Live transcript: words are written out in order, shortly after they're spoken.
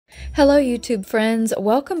Hello YouTube friends,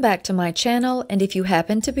 welcome back to my channel, and if you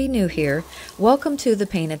happen to be new here, welcome to the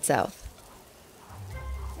Painted South.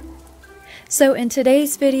 So in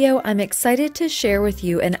today's video, I'm excited to share with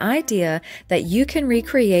you an idea that you can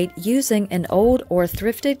recreate using an old or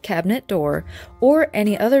thrifted cabinet door or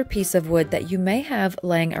any other piece of wood that you may have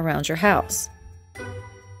laying around your house.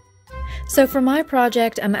 So for my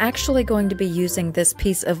project, I'm actually going to be using this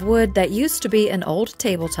piece of wood that used to be an old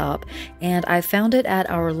tabletop, and I found it at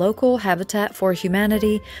our local Habitat for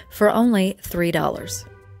Humanity for only $3.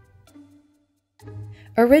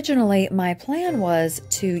 Originally, my plan was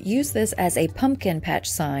to use this as a pumpkin patch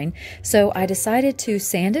sign, so I decided to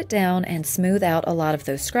sand it down and smooth out a lot of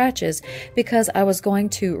those scratches because I was going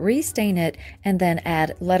to restain it and then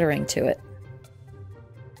add lettering to it.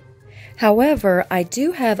 However, I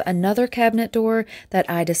do have another cabinet door that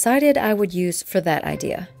I decided I would use for that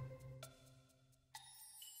idea.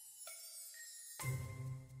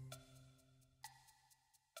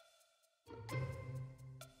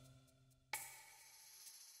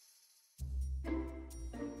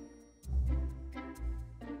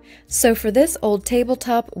 So for this old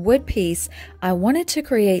tabletop wood piece, I wanted to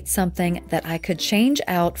create something that I could change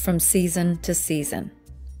out from season to season.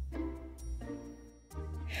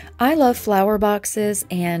 I love flower boxes,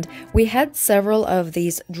 and we had several of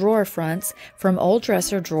these drawer fronts from old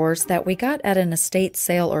dresser drawers that we got at an estate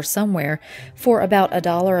sale or somewhere for about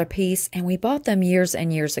 $1 a piece, and we bought them years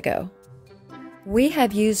and years ago. We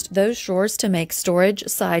have used those drawers to make storage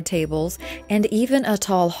side tables and even a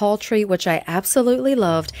tall hall tree, which I absolutely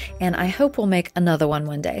loved, and I hope we'll make another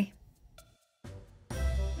one day.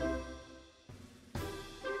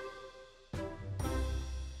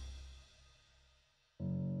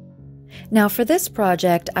 Now for this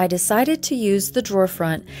project, I decided to use the drawer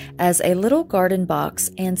front as a little garden box,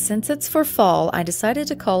 and since it's for fall, I decided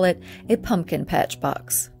to call it a pumpkin patch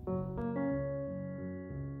box.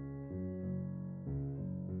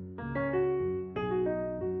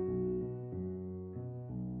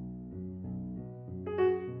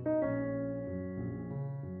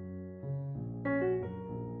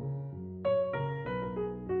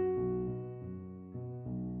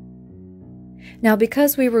 Now,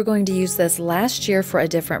 because we were going to use this last year for a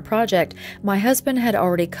different project, my husband had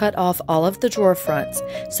already cut off all of the drawer fronts,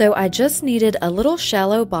 so I just needed a little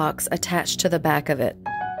shallow box attached to the back of it.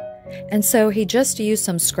 And so he just used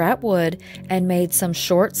some scrap wood and made some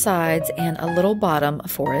short sides and a little bottom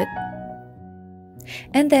for it.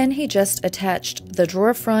 And then he just attached the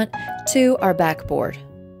drawer front to our backboard.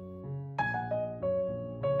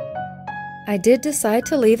 I did decide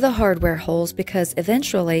to leave the hardware holes because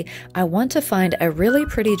eventually I want to find a really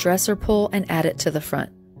pretty dresser pull and add it to the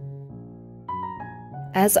front.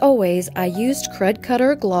 As always, I used Crud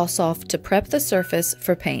Cutter Gloss Off to prep the surface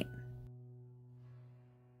for paint.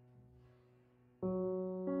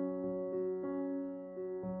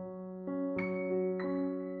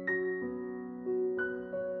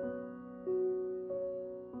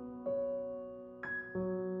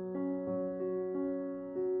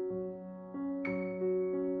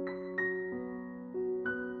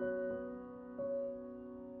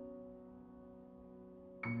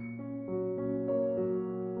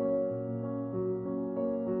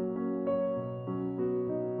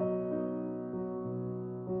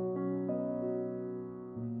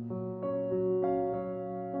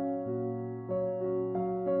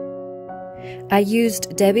 I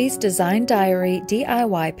used Debbie's Design Diary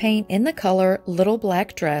DIY paint in the color Little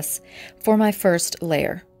Black Dress for my first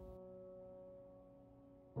layer.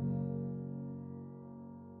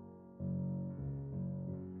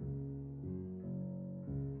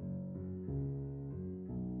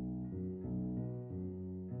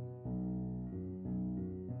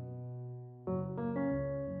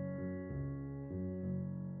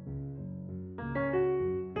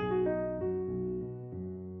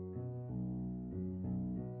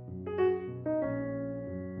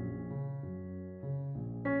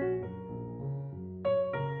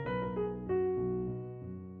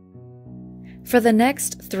 For the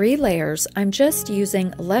next 3 layers, I'm just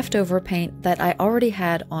using leftover paint that I already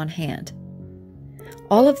had on hand.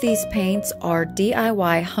 All of these paints are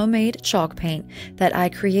DIY homemade chalk paint that I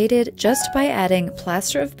created just by adding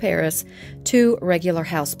plaster of Paris to regular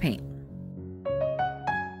house paint.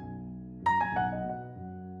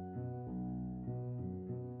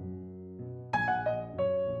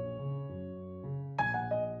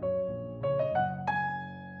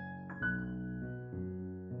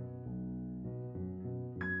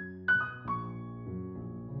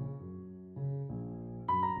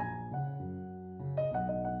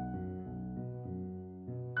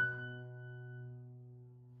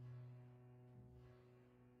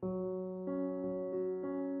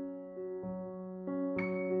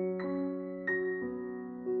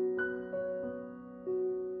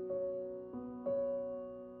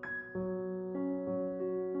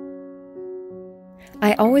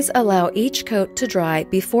 I always allow each coat to dry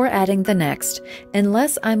before adding the next,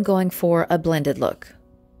 unless I'm going for a blended look.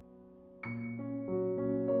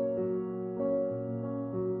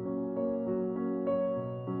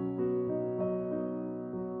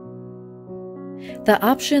 The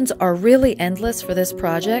options are really endless for this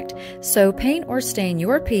project, so paint or stain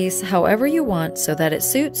your piece however you want so that it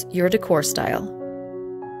suits your decor style.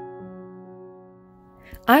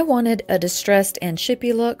 I wanted a distressed and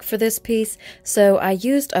chippy look for this piece, so I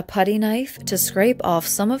used a putty knife to scrape off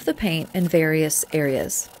some of the paint in various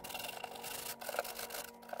areas.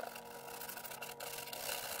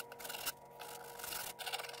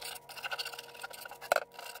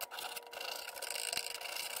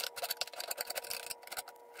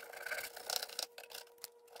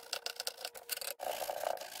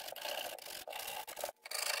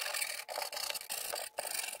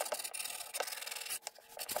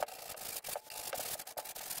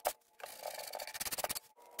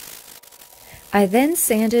 I then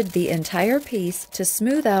sanded the entire piece to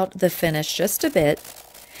smooth out the finish just a bit,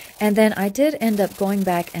 and then I did end up going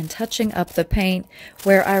back and touching up the paint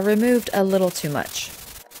where I removed a little too much.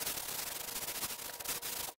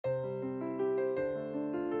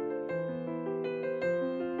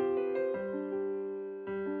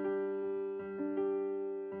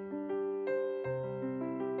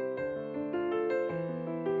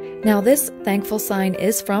 Now this thankful sign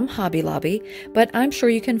is from Hobby Lobby, but I'm sure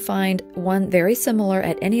you can find one very similar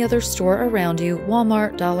at any other store around you,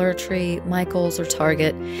 Walmart, Dollar Tree, Michael's, or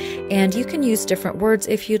Target, and you can use different words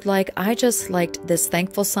if you'd like. I just liked this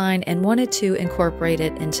thankful sign and wanted to incorporate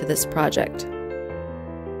it into this project.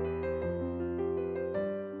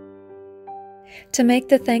 To make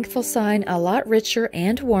the thankful sign a lot richer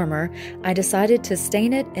and warmer, I decided to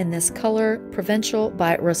stain it in this color Provincial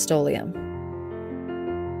by Rust-Oleum.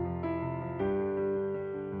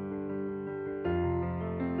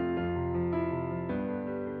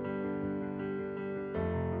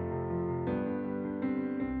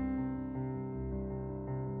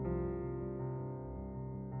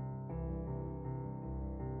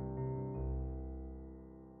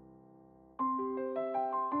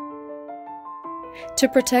 To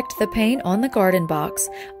protect the paint on the garden box,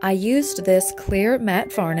 I used this clear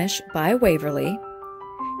matte varnish by Waverly.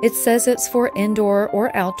 It says it's for indoor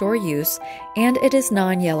or outdoor use, and it is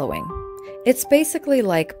non-yellowing. It's basically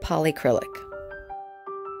like polycrylic.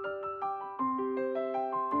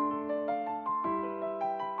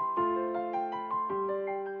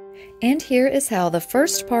 And here is how the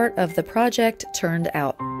first part of the project turned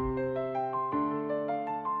out.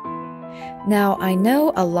 Now, I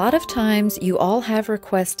know a lot of times you all have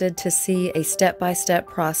requested to see a step-by-step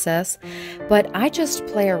process, but I just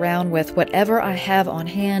play around with whatever I have on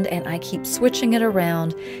hand and I keep switching it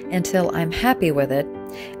around until I'm happy with it.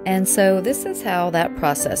 And so this is how that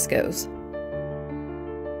process goes.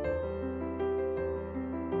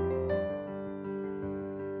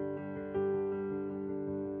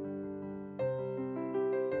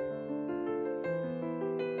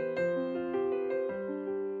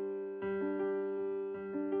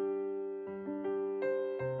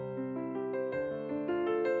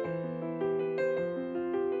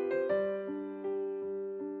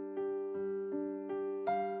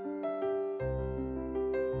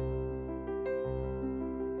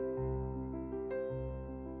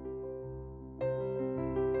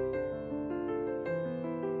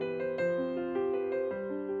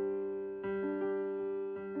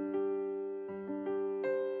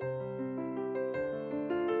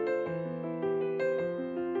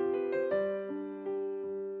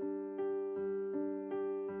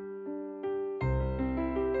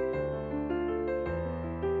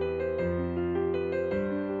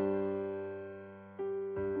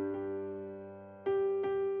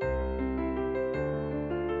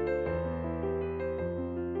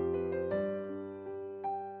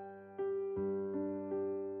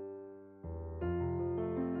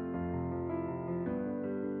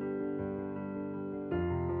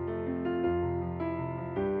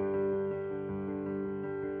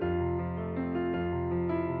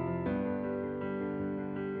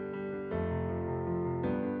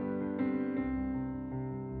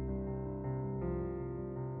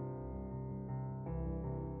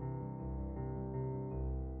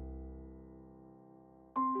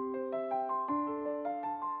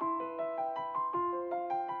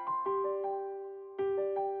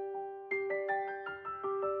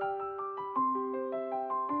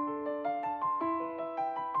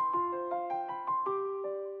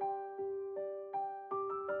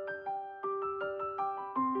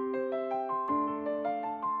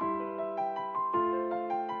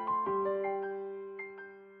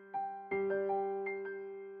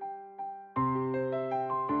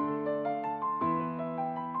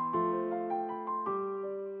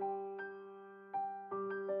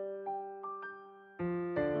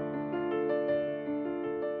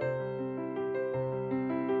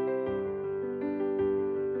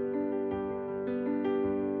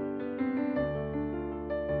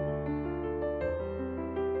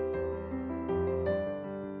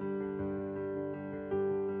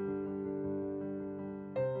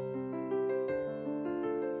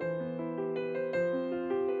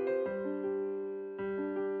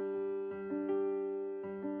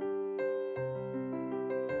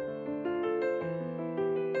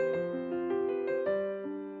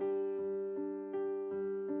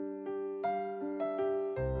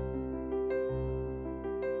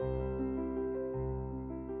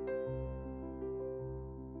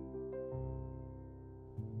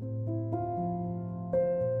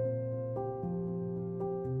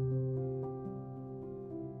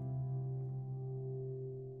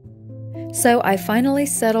 So I finally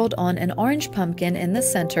settled on an orange pumpkin in the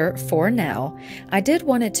center for now. I did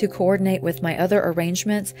want it to coordinate with my other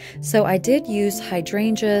arrangements, so I did use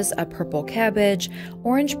hydrangeas, a purple cabbage,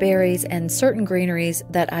 orange berries, and certain greeneries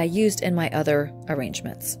that I used in my other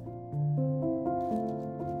arrangements.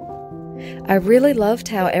 I really loved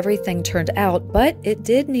how everything turned out, but it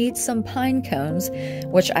did need some pine cones,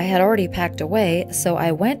 which I had already packed away, so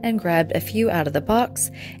I went and grabbed a few out of the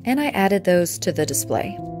box and I added those to the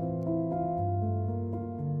display.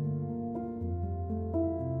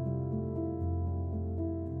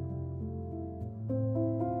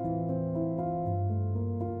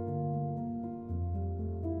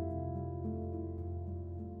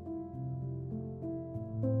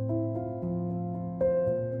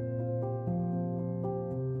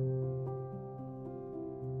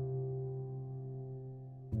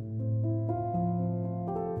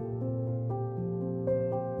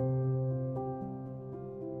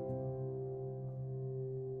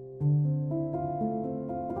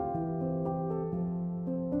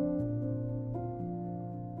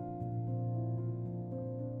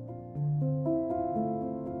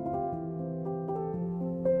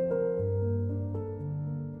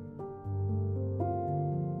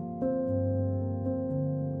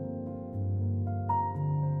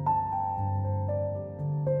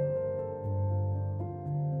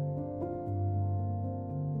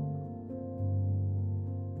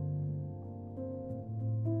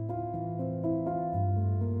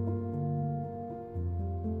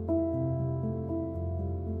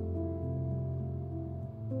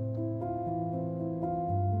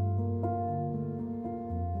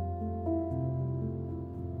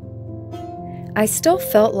 I still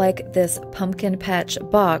felt like this pumpkin patch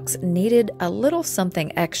box needed a little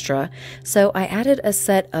something extra, so I added a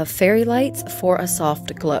set of fairy lights for a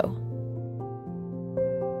soft glow.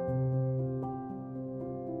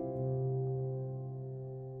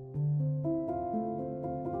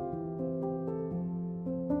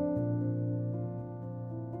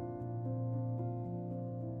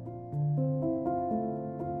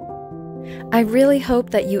 I really hope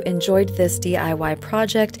that you enjoyed this DIY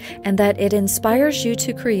project and that it inspires you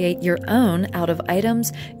to create your own out of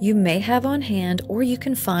items you may have on hand or you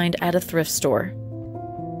can find at a thrift store.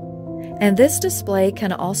 And this display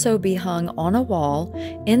can also be hung on a wall,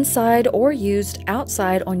 inside, or used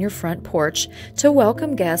outside on your front porch to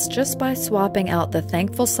welcome guests just by swapping out the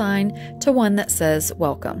thankful sign to one that says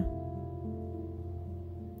welcome.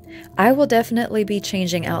 I will definitely be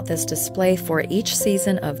changing out this display for each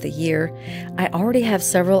season of the year. I already have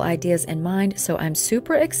several ideas in mind, so I'm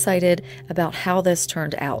super excited about how this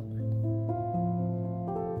turned out.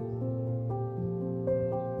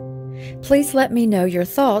 Please let me know your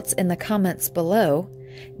thoughts in the comments below.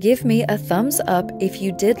 Give me a thumbs up if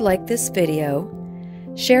you did like this video.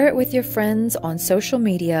 Share it with your friends on social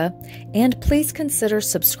media, and please consider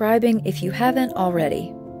subscribing if you haven't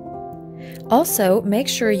already. Also, make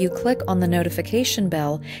sure you click on the notification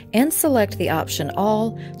bell and select the option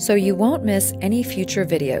All so you won't miss any future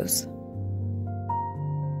videos.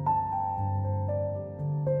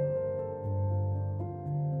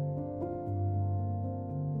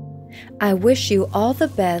 I wish you all the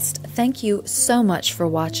best. Thank you so much for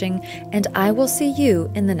watching, and I will see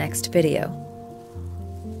you in the next video.